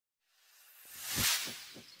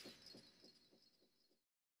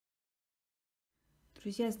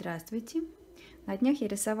Друзья, здравствуйте! На днях я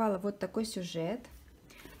рисовала вот такой сюжет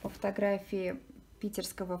по фотографии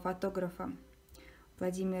питерского фотографа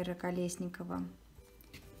Владимира Колесникова.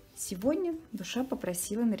 Сегодня душа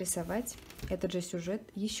попросила нарисовать этот же сюжет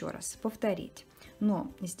еще раз, повторить,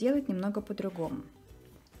 но сделать немного по-другому.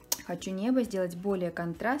 Хочу небо сделать более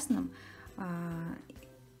контрастным. В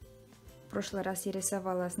прошлый раз я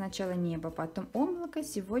рисовала сначала небо, потом облако.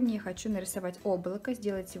 Сегодня я хочу нарисовать облако,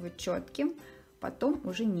 сделать его четким, потом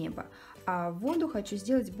уже небо. А воду хочу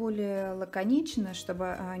сделать более лаконично,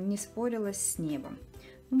 чтобы не спорилась с небом.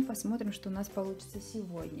 Ну, посмотрим, что у нас получится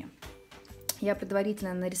сегодня. Я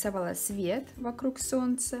предварительно нарисовала свет вокруг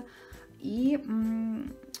солнца и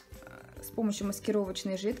с помощью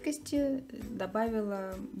маскировочной жидкости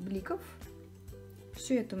добавила бликов.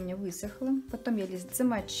 Все это у меня высохло. Потом я лист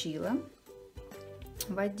замочила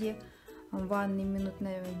в воде в ванной минут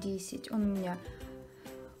на 10. Он у меня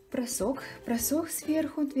просох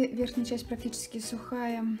сверху, верхняя часть практически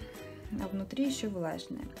сухая, а внутри еще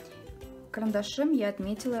влажная. Карандашом я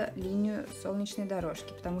отметила линию солнечной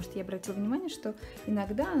дорожки, потому что я обратила внимание, что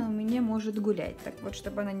иногда она у меня может гулять. Так вот,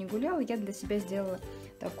 чтобы она не гуляла, я для себя сделала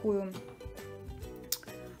такую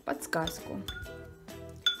подсказку.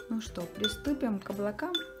 Ну что, приступим к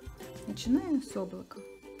облакам. Начинаю с облака.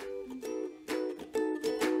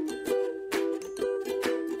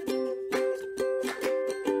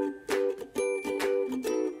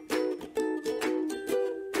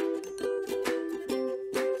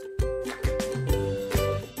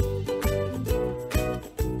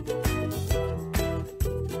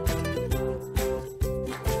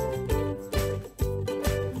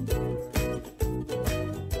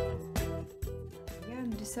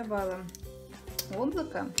 Нарисовала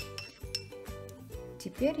облако.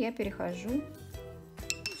 Теперь я перехожу,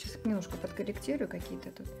 сейчас немножко подкорректирую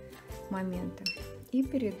какие-то тут моменты и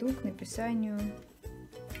перейду к написанию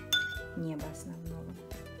неба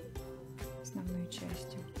основной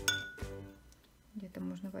частью. Где-то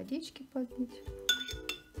можно водички подлить.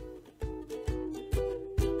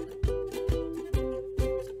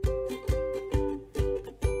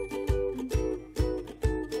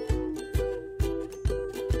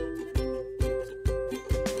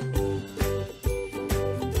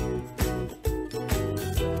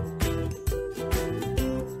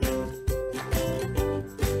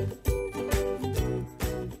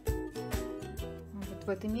 В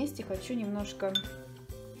этом месте хочу немножко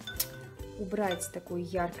убрать такую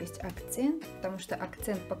яркость, акцент, потому что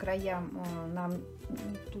акцент по краям нам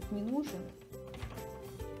тут не нужен,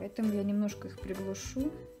 поэтому я немножко их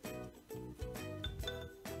приглушу.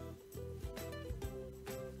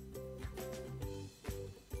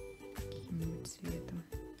 Каким-нибудь цветом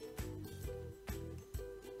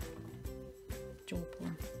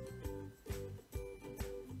теплым.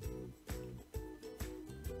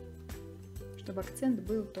 Чтобы акцент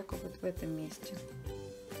был только вот в этом месте,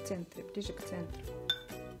 в центре, ближе к центру.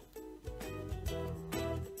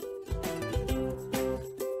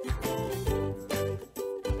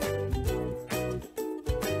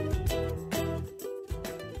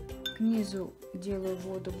 К низу делаю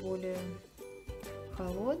воду более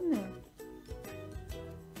холодную,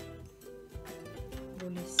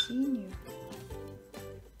 более синюю.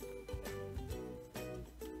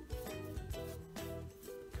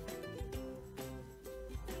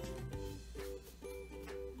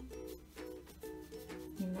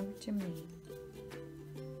 Немного темнее.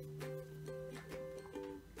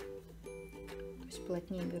 То есть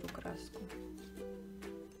плотнее беру краску.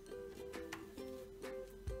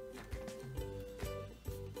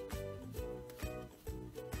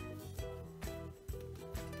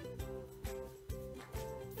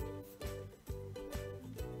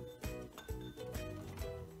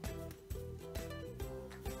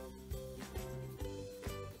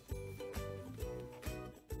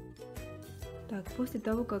 Так, после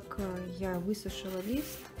того, как я высушила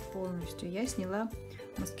лист полностью, я сняла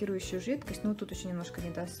маскирующую жидкость, но тут еще немножко не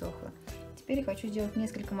досохло. Теперь я хочу сделать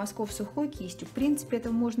несколько мазков сухой кистью. В принципе,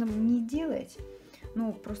 этого можно не делать,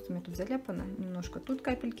 но просто у меня тут заляпано немножко. Тут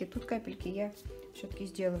капельки. Я все-таки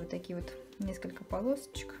сделаю вот такие вот несколько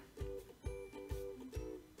полосочек.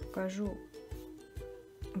 Покажу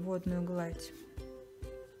водную гладь.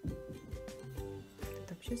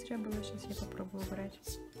 Это вообще зря было, сейчас я попробую убрать.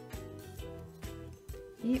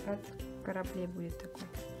 И от кораблей будет такой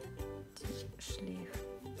шлейф.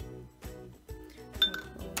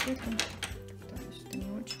 Так, вот это сюда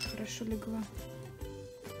не очень хорошо легла.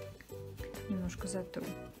 Немножко затру.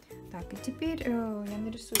 Так, и теперь я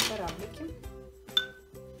нарисую кораблики.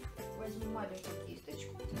 Возьму маленькую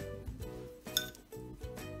кисточку.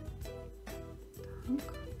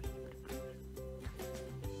 Так.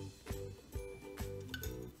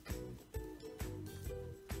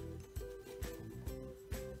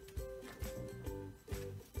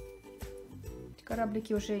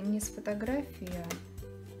 Кораблики уже не с фотографии,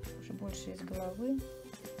 а уже больше из головы.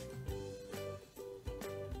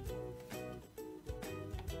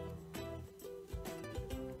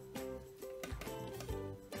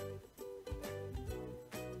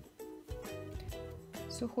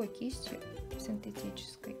 Сухой кистью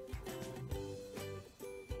синтетической.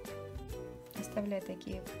 Оставляю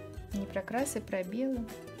такие непрокрасы, пробелы,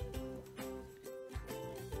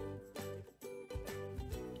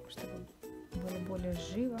 чтобы было более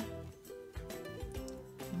живо.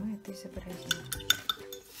 Мы это изобразим.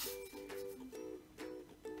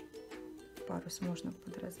 Парус можно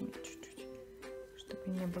подразмять чуть-чуть,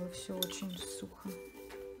 чтобы не было все очень сухо.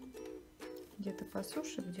 Где-то по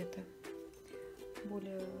суше, где-то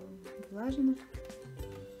более влажно.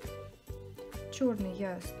 Черный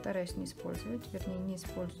я стараюсь не использовать, вернее не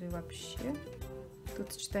использую вообще.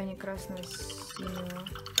 Тут сочетание красного, синего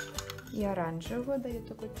и оранжевого дает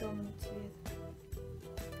такой темный цвет.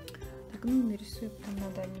 Так, ну нарисую потом на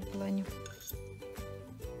дальнем плане.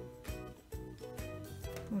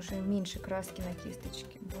 Уже меньше краски на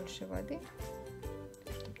кисточке, больше воды,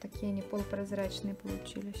 чтобы такие они полупрозрачные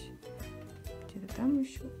получились. Где-то там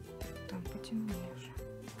еще, там потемнее уже.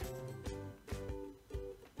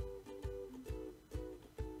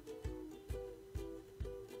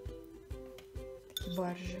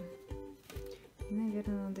 Баржи. И,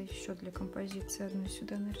 наверное, надо еще для композиции одну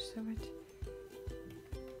сюда нарисовать.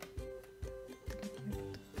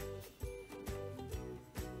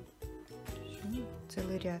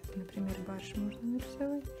 Целый ряд, например, барж можно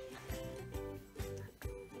нарисовать. Так.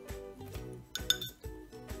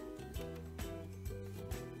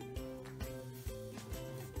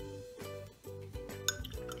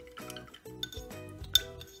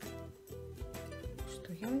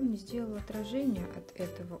 Что я не сделала отражение от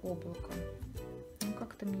этого облака. Ну,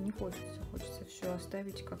 как-то мне не хочется. Хочется все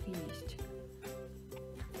оставить как есть.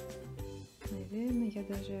 Наверное, я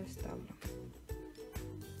даже и оставлю.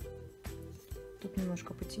 Тут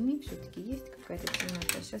немножко потемнее, все-таки есть какая-то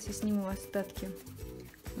темнота. Сейчас я сниму остатки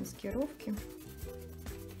маскировки.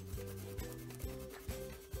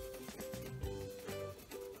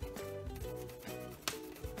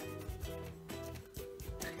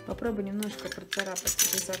 Попробую немножко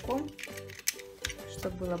процарапать резаком,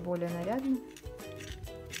 чтобы было более нарядно.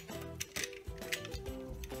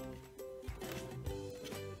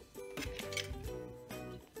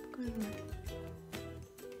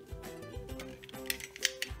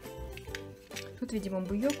 Тут, видимо,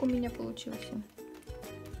 буёк у меня получился.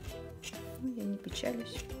 Ну, я не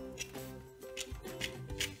печалюсь.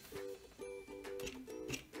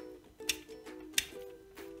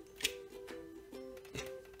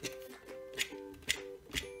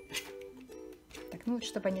 Так, ну вот,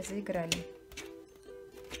 чтобы они заиграли,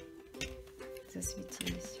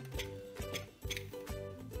 засветились.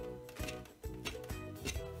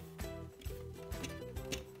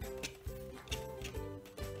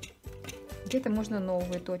 Где-то можно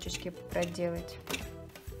новые точечки проделать.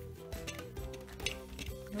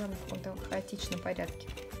 Главное, в каком-то хаотичном порядке.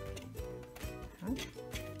 Так.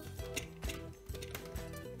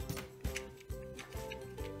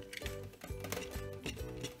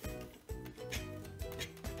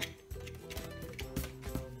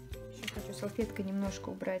 Еще хочу салфеткой немножко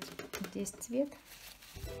убрать здесь цвет.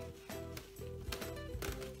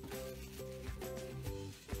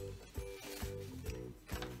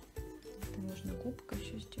 Губка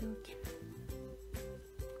еще сделать.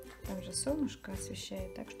 Там же солнышко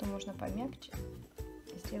освещает, так что можно помягче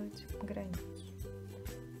сделать границу.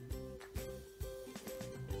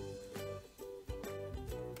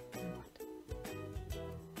 Вот.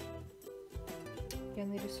 Я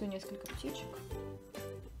нарисую несколько птичек.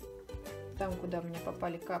 Там, куда у меня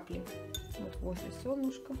попали капли, вот возле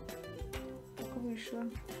солнышка, так вышло.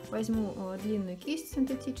 Возьму длинную кисть,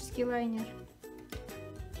 синтетический лайнер.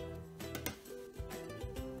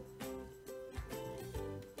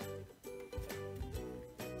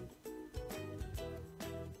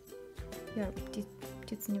 Я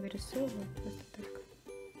птиц не вырисовываю, просто так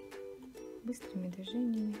быстрыми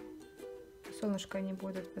движениями. Солнышко они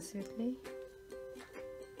будут посветлее.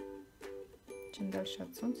 Чем дальше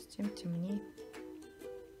от солнца, тем темнее.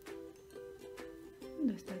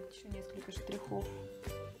 Достаточно несколько штрихов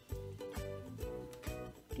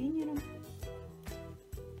линером,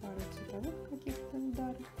 пару цветовых каких-то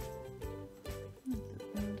ударов.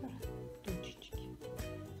 Удар, точечки.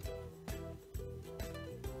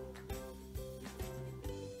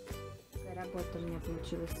 Работа у меня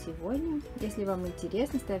получилась сегодня. Если вам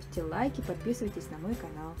интересно, ставьте лайки, подписывайтесь на мой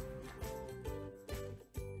канал.